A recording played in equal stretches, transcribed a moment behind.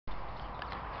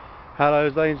Hello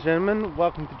ladies and gentlemen,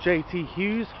 welcome to JT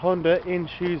Hughes Honda in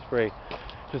Shrewsbury.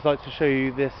 Just like to show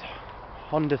you this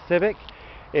Honda Civic.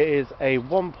 It is a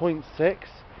 1.6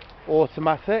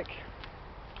 automatic,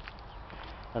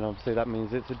 and obviously that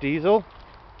means it's a diesel.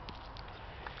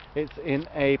 It's in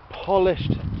a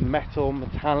polished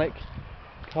metallic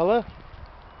colour.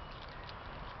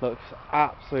 Looks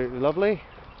absolutely lovely.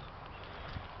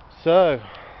 So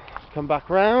come back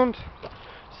round.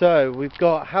 So we've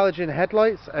got halogen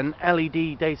headlights and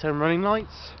LED daytime running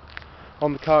lights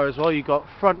on the car as well. You've got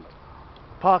front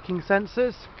parking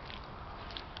sensors.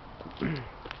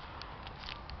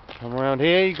 Come around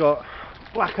here, you've got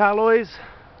black alloys,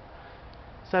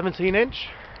 17-inch.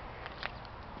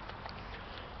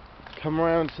 Come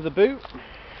around to the boot.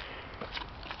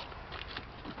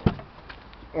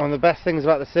 One of the best things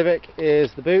about the Civic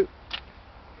is the boot.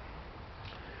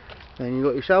 Then you've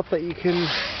got your shelf that you can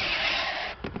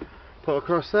put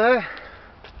across there,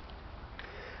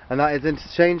 and that is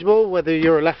interchangeable whether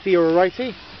you're a lefty or a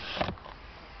righty.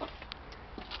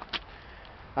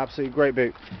 Absolutely great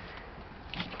boot.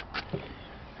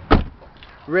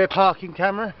 Rear parking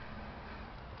camera.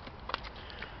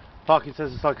 Parking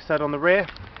sensors, like I said, on the rear.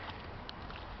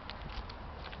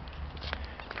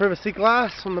 Privacy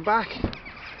glass on the back,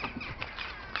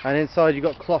 and inside you've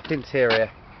got cloth interior.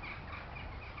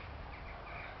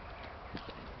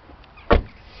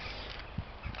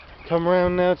 Come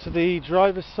around now to the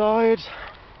driver's side.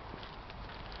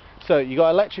 So you've got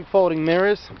electric folding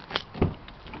mirrors.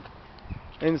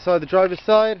 Inside the driver's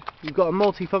side you've got a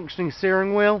multi-functioning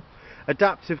steering wheel,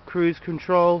 adaptive cruise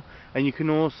control, and you can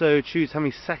also choose how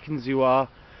many seconds you are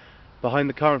behind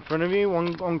the car in front of you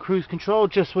on cruise control,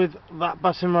 just with that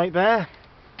button right there.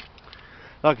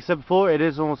 Like I said before, it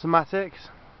is automatic.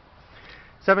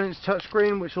 7-inch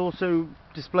touchscreen, which also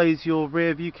displays your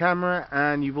rear view camera,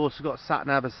 and you've also got sat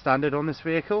nav as standard on this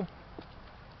vehicle.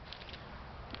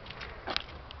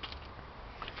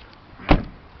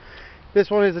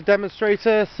 This one is a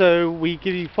demonstrator, so we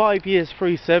give you 5 years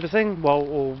free servicing,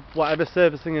 or whatever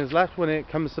servicing is left when it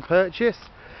comes to purchase.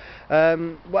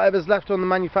 Whatever's left on the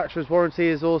manufacturer's warranty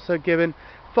is also given.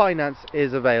 Finance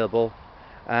is available,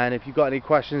 and if you've got any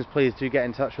questions, please do get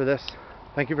in touch with us.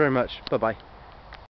 Thank you very much. Bye bye.